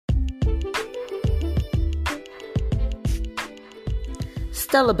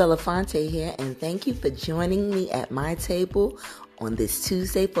Stella Belafonte here, and thank you for joining me at my table on this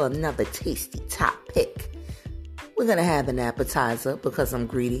Tuesday for another tasty topic. We're going to have an appetizer because I'm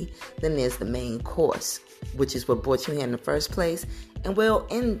greedy. Then there's the main course, which is what brought you here in the first place. And we'll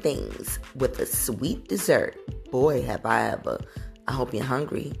end things with a sweet dessert. Boy, have I ever. I hope you're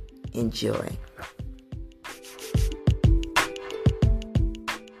hungry. Enjoy.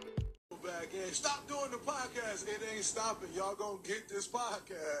 Stop doing the podcast. It ain't stopping. Y'all gonna get this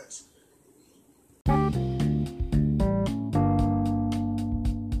podcast.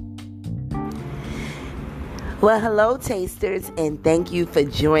 Well, hello, tasters, and thank you for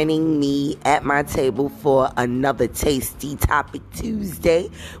joining me at my table for another Tasty Topic Tuesday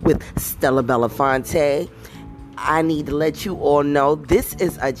with Stella Belafonte. I need to let you all know this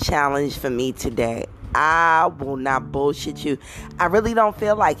is a challenge for me today. I will not bullshit you. I really don't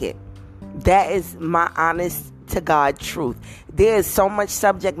feel like it. That is my honest to God truth. There is so much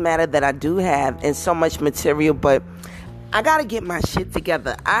subject matter that I do have and so much material, but I got to get my shit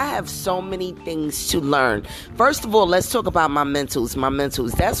together. I have so many things to learn. First of all, let's talk about my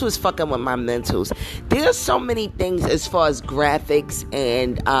mentals. That's what's fucking with my mentals. There's so many things as far as graphics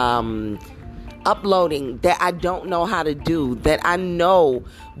and uploading that I don't know how to do, that I know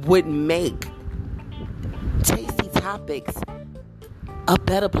would make Tasty Topics a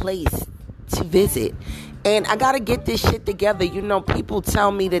better place to visit. And I gotta get this shit together. You know, people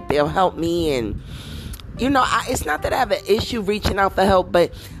tell me that they'll help me, and you know, it's not that I have an issue reaching out for help,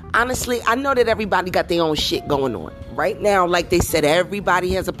 but honestly, I know that everybody got their own shit going on right now. Like they said,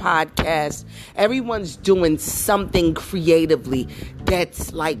 everybody has a podcast. Everyone's doing something creatively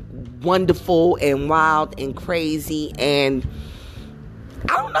that's like wonderful and wild and crazy, and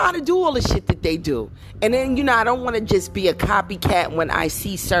I don't know how to do all the shit that they do. And then, you know, I don't want to just be a copycat when I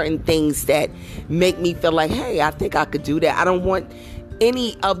see certain things that make me feel like, hey, I think I could do that. I don't want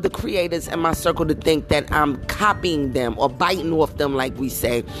any of the creators in my circle to think that I'm copying them or biting off them, like we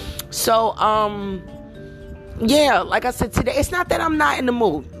say. So, yeah, like I said today, it's not that I'm not in the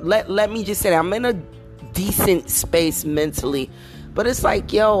mood. Let me just say that I'm in a decent space mentally. But it's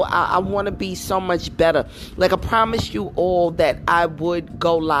like, yo, I want to be so much better. Like, I promised you all that I would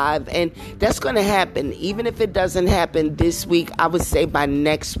go live, and that's going to happen. Even if it doesn't happen this week, I would say by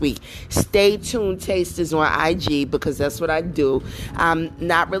next week. Stay tuned, tasters, on IG, because that's what I do. I'm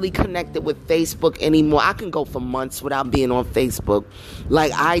not really connected with Facebook anymore. I can go for months without being on Facebook.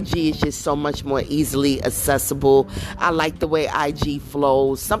 Like, IG is just so much more easily accessible. I like the way IG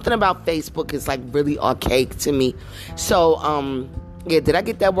flows. Something about Facebook is, like, really archaic to me. So, yeah, did I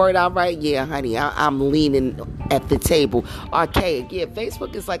get that word out right? Yeah, honey, I'm leaning at the table. Archaic. Yeah,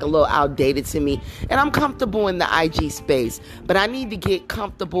 Facebook is like a little outdated to me. And I'm comfortable in the IG space. But I need to get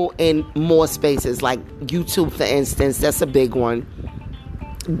comfortable in more spaces, like YouTube, for instance. That's a big one.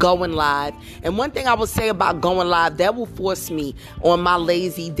 Going live. And one thing I will say about going live, that will force me on my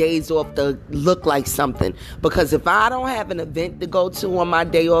lazy days off to look like something. Because if I don't have an event to go to on my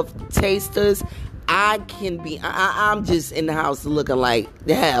day off, tasters, I'm just in the house looking like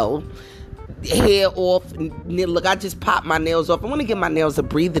hell. Hair off. Look, I just popped my nails off. I want to give my nails a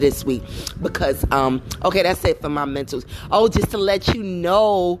breather this week because, okay, that's it for my mentals. Oh, just to let you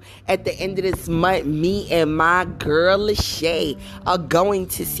know, at the end of this month, me and my girl Lachey are going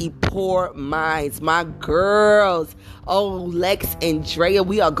to see Poor Minds. My girls, Lex and Drea,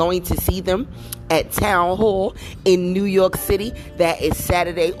 we are going to see them at Town Hall in New York City. That is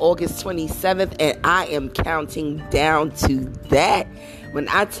Saturday, August 27th, and I am counting down to that. When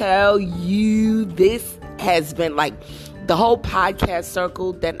I tell you, this has been like the whole podcast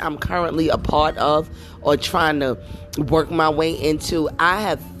circle that I'm currently a part of or trying to work my way into. I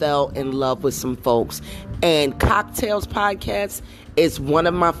have fell in love with some folks, and Cocktails Podcast is one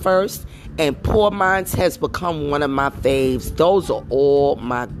of my first, and Poor Minds has become one of my faves. Those are all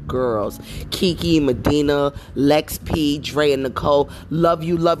my girls. Kiki, Medina, Lex P, Dre, and Nicole. Love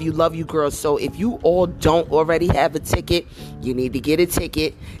you, love you, love you, girls. So if you all don't already have a ticket, you need to get a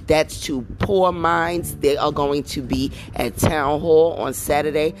ticket. That's to Poor Minds. They are going to be at Town Hall on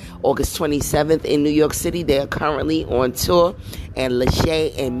Saturday, August 27th in New York City. They are currently on tour, and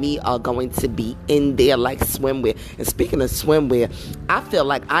Lachey and me are going to be in there like swimwear. And speaking of swimwear, I feel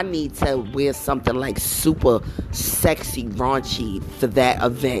like I need to wear something like super sexy, raunchy for that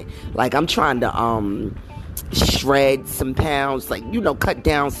event. Like, I'm trying to shred some pounds, like, you know, cut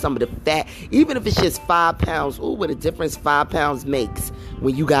down some of the fat, even if it's just 5 pounds. Ooh, what a difference 5 pounds makes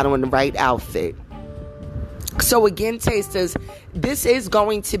when you got on the right outfit. So again, tasters, this is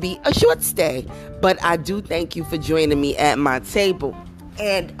going to be a short stay, but I do thank you for joining me at my table.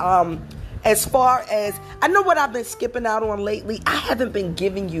 And as far as, I know what I've been skipping out on lately. I haven't been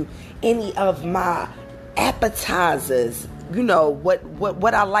giving you any of my appetizers,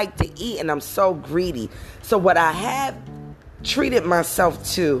 what I like to eat, and I'm so greedy. So what I have treated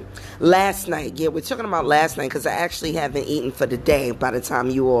myself to last night, we're talking about last night because I actually haven't eaten for the day by the time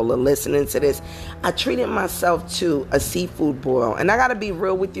you all are listening to this. I treated myself to a seafood boil, and I gotta be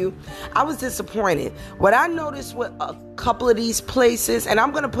real with you, I was disappointed. What I noticed with a couple of these places, and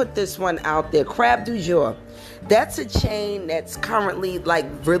I'm gonna put this one out there, Crab du Jour. That's a chain that's currently like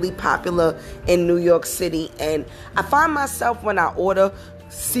really popular in New York City, and I find myself when I order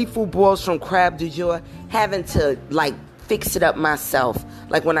seafood boils from Crab du Jour having to like fix it up myself.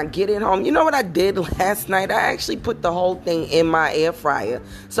 Like when I get it home, you know what I did last night? I actually put the whole thing in my air fryer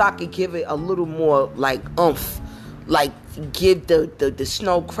so I could give it a little more like oomph, like give the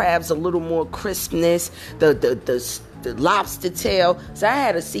snow crabs a little more crispness, the lobster tail. So I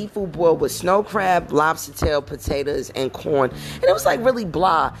had a seafood boil with snow crab, lobster tail, potatoes, and corn. And it was like really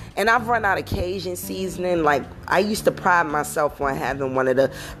blah. And I've run out of Cajun seasoning. Like I used to pride myself on having one of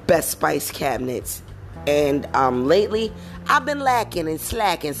the best spice cabinets. And lately, I've been lacking and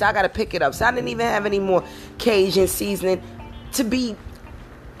slacking, so I got to pick it up. So I didn't even have any more Cajun seasoning to be,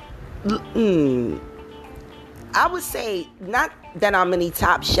 I would say, not that I'm any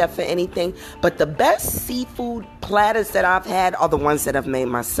top chef or anything, but the best seafood platters that I've had are the ones that I've made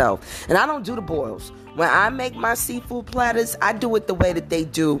myself. And I don't do the boils. When I make my seafood platters, I do it the way that they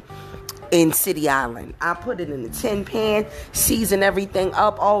do in City Island. I put it in the tin pan, season everything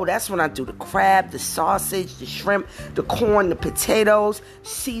up. Oh, that's when I do the crab, the sausage, the shrimp, the corn, the potatoes,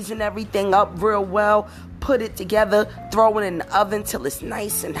 season everything up real well, put it together, throw it in the oven till it's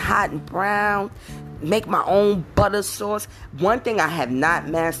nice and hot and brown. Make my own butter sauce. One thing I have not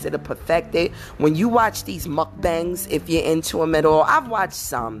mastered or perfected, when you watch these mukbangs, if you're into them at all, I've watched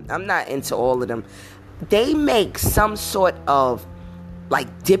some, I'm not into all of them. They make some sort of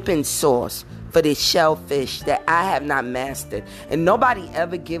like dipping sauce for this shellfish that I have not mastered, and nobody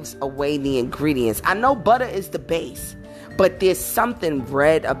ever gives away the ingredients. I know butter is the base, but there's something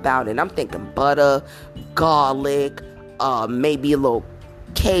red about it. I'm thinking butter, garlic, maybe a little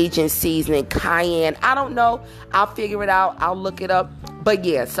Cajun seasoning, cayenne. I don't know. I'll figure it out. I'll look it up. But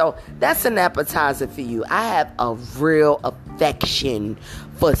yeah, so that's an appetizer for you. I have a real affection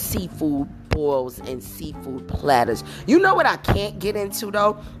for seafood boils and seafood platters. You know what I can't get into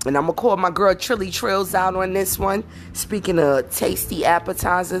though? And I'm gonna call my girl Trilly Trills out on this one. Speaking of tasty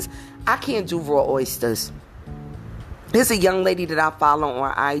appetizers, I can't do raw oysters. There's a young lady that I follow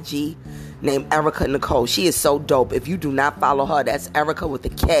on IG named Erica Nicole. She is so dope. If you do not follow her, that's Erica with a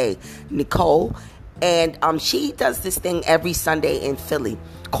K, Nicole. And she does this thing every Sunday in Philly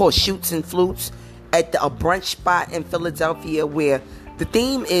called Shoots and Flutes at a brunch spot in Philadelphia where the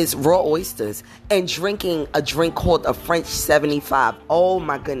theme is raw oysters and drinking a drink called a French 75. Oh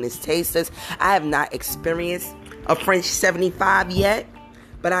my goodness, tasters. I have not experienced a French 75 yet,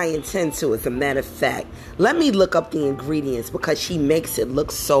 but I intend to, as a matter of fact. Let me look up the ingredients because she makes it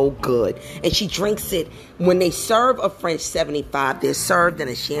look so good. And she drinks it, when they serve a French 75, they're served in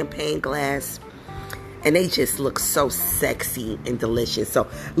a champagne glass. And they just look so sexy and delicious. So,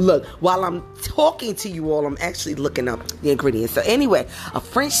 look, while I'm talking to you all, I'm actually looking up the ingredients. So, anyway, a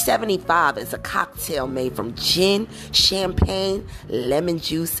French 75 is a cocktail made from gin, champagne, lemon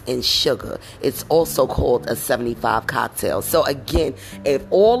juice, and sugar. It's also called a 75 cocktail. So, again, if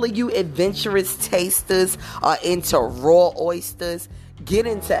all of you adventurous tasters are into raw oysters, get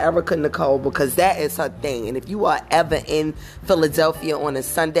into Erica Nicole because that is her thing. And if you are ever in Philadelphia on a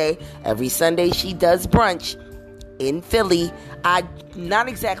Sunday, every Sunday she does brunch in Philly. I'm not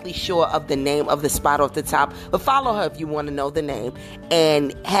exactly sure of the name of the spot off the top, but follow her if you want to know the name.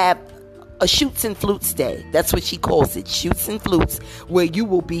 And have a Shoots and Flutes day. That's what she calls it, Shoots and Flutes, where you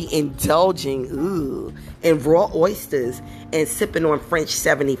will be indulging in raw oysters and sipping on French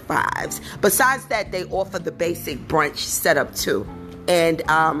 75s. Besides that, they offer the basic brunch setup too. And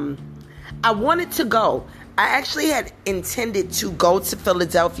I wanted to go. I actually had intended to go to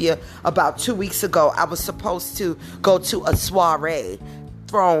Philadelphia about 2 weeks ago. I was supposed to go to a soiree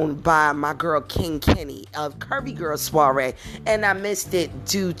thrown by my girl King Kenny, a Curvy Girl soiree, and I missed it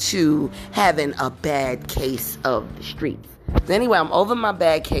due to having a bad case of the streets. So anyway, I'm over my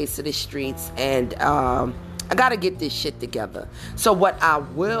bad case of the streets, and I gotta get this shit together. So what I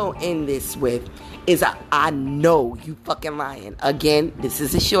will end this with is I know you fucking lying. Again, this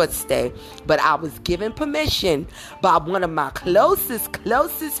is a short stay, but I was given permission by one of my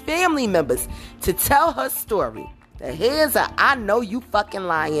closest family members to tell her story. Now here's a I know you fucking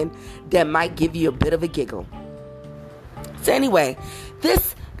lying that might give you a bit of a giggle. So anyway,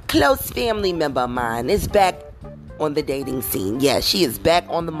 this close family member of mine is back on the dating scene. Yeah, she is back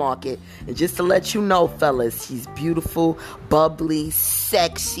on the market. And just to let you know, fellas, she's beautiful, bubbly,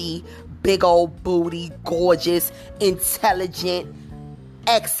 sexy, big old booty, gorgeous, intelligent,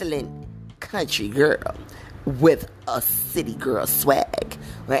 excellent country girl with a city girl swag.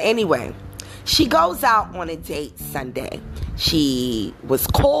 Well, anyway, she goes out on a date Sunday. She was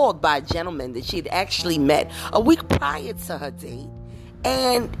called by a gentleman that she had actually met a week prior to her date.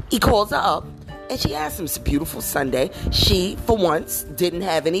 And he calls her up. And she asked him, it's a beautiful Sunday. She, for once, didn't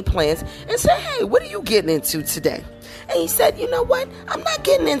have any plans and said, hey, what are you getting into today? And he said, you know what? I'm not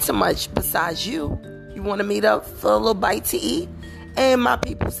getting into much besides you. You want to meet up for a little bite to eat? And my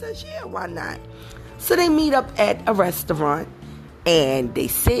people says, yeah, why not? So they meet up at a restaurant and they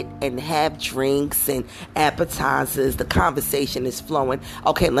sit and have drinks and appetizers. The conversation is flowing.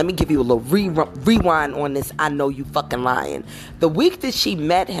 Okay, let me give you a little rewind on this. I know you fucking lying. The week that she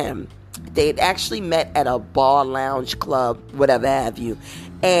met him, they had actually met at a bar, lounge, club, whatever have you.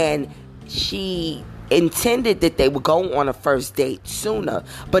 And she intended that they would go on a first date sooner,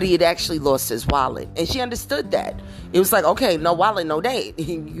 but he had actually lost his wallet. And she understood that. It was like, okay, no wallet, no date.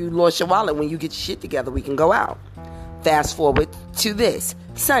 You lost your wallet. When you get your shit together, we can go out. Fast forward to this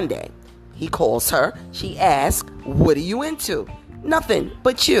Sunday. He calls her. She asks, what are you into? Nothing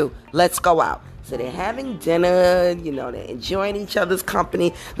but you. Let's go out. So they're having dinner, they're enjoying each other's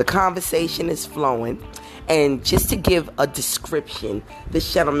company. The conversation is flowing. And just to give a description,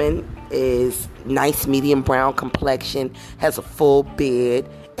 this gentleman is nice medium brown complexion, has a full beard,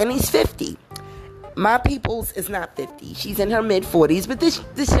 and he's 50. My people's is not 50. She's in her mid-40s, but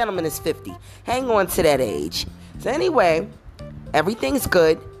this gentleman is 50. Hang on to that age. So anyway, everything's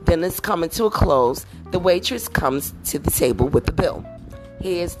good. Dinner's coming to a close. The waitress comes to the table with the bill.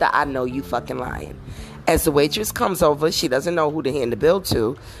 Here's the I know you fucking lying. As the waitress comes over, she doesn't know who to hand the bill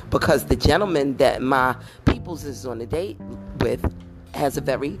to because the gentleman that my people's is on the date with has a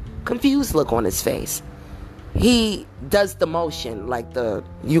very confused look on his face. He does the motion like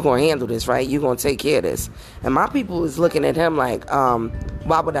you gonna handle this, right? You gonna take care of this. And my people is looking at him like,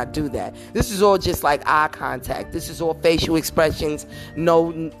 why would I do that? This is all just like eye contact. This is all facial expressions,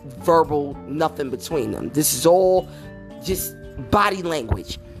 no verbal, nothing between them. This is all just body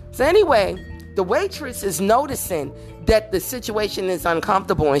language. So anyway, the waitress is noticing that the situation is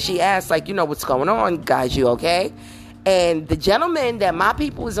uncomfortable, and she asks, like, what's going on, guys? You okay? And the gentleman that my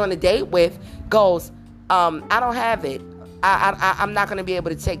people is on a date with goes, I don't have it. I'm not going to be able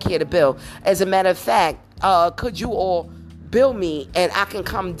to take care of the bill. As a matter of fact, could you all bill me and I can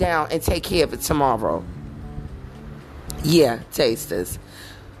come down and take care of it tomorrow? Yeah, tasters.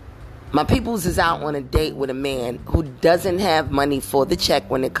 My people's is out on a date with a man who doesn't have money for the check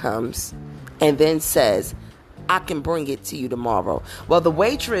when it comes and then says, I can bring it to you tomorrow. Well, the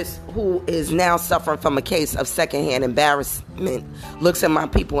waitress, who is now suffering from a case of secondhand embarrassment, looks at my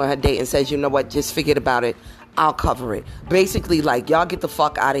people on her date and says, you know what, just forget about it. I'll cover it. Basically, like, y'all get the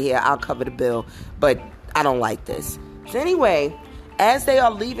fuck out of here. I'll cover the bill, but I don't like this. So anyway, as they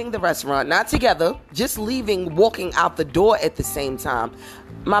are leaving the restaurant, not together, just leaving, walking out the door at the same time,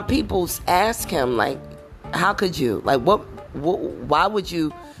 my peoples ask him, like, how could you? Like, why would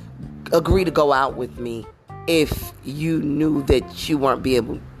you agree to go out with me if you knew that you weren't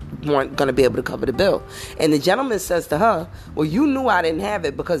going to be able to cover the bill? And the gentleman says to her, well, you knew I didn't have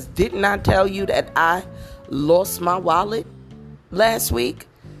it because didn't I tell you that I lost my wallet last week?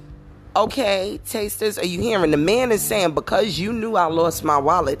 Okay, tasters, are you hearing? The man is saying, because you knew I lost my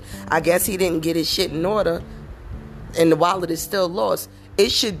wallet, I guess he didn't get his shit in order and the wallet is still lost. It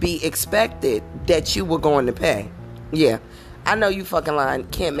should be expected that you were going to pay. Yeah, I know you fucking lying.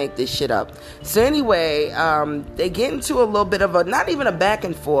 Can't make this shit up. So anyway, they get into a little bit of not even a back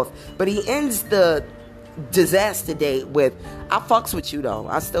and forth, but he ends the disaster date with, I fucks with you though.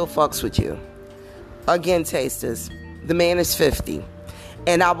 I still fucks with you. Again, tasters, the man is 50.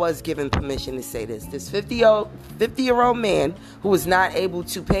 And I was given permission to say this. This 50-year-old man who was not able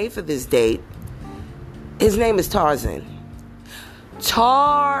to pay for this date, his name is Tarzan.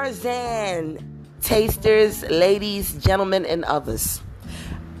 Tarzan, tasters, ladies, gentlemen, and others.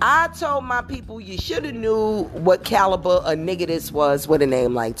 I told my people you should have knew what caliber a nigga this was with a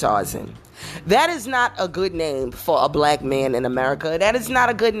name like Tarzan. That is not a good name for a black man in America. That is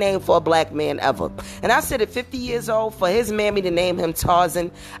not a good name for a black man ever. And I said at 50 years old, for his mammy to name him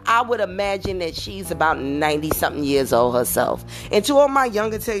Tarzan, I would imagine that she's about 90-something years old herself. And to all my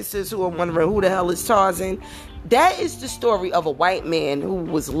younger tasters who are wondering who the hell is Tarzan, that is the story of a white man who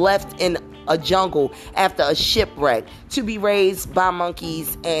was left in a jungle after a shipwreck to be raised by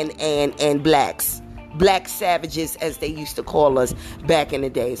monkeys and blacks. black savages, as they used to call us back in the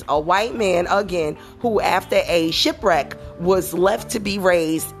days. A white man, again, who after a shipwreck was left to be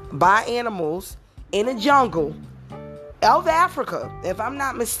raised by animals in a jungle of Africa, if I'm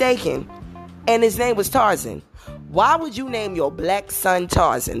not mistaken, and his name was Tarzan. Why would you name your black son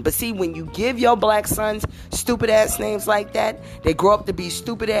Tarzan? But see, when you give your black sons stupid ass names like that, they grow up to be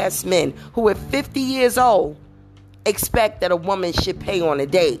stupid ass men who at 50 years old expect that a woman should pay on a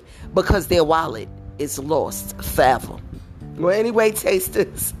date because their wallet is lost forever. Well, anyway,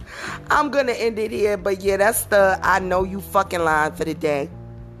 tasters, I'm going to end it here. But yeah, that's the I know you fucking line for the day.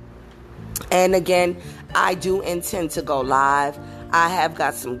 And again, I do intend to go live. I have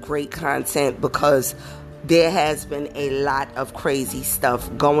got some great content because there has been a lot of crazy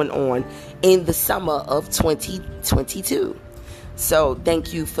stuff going on in the summer of 2022. So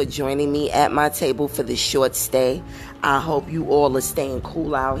thank you for joining me at my table for this short stay. I hope you all are staying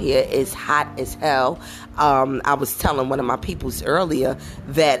cool out here. It's hot as hell. I was telling one of my peoples earlier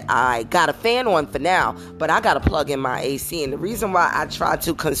that I got a fan on for now, but I got to plug in my AC. And the reason why I try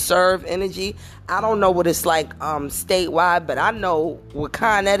to conserve energy, I don't know what it's like statewide, but I know with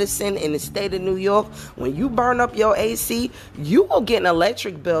Con Edison in the state of New York, when you burn up your AC, you will get an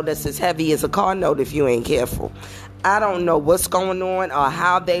electric bill that's as heavy as a car note if you ain't careful. I don't know what's going on or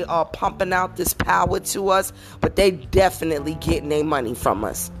how they are pumping out this power to us, but they definitely getting their money from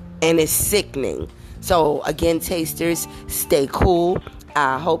us. And it's sickening. So again, tasters, stay cool.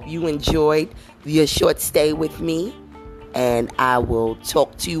 I hope you enjoyed your short stay with me. And I will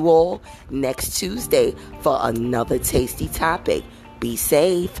talk to you all next Tuesday for another tasty topic. Be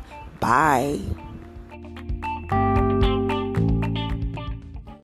safe. Bye.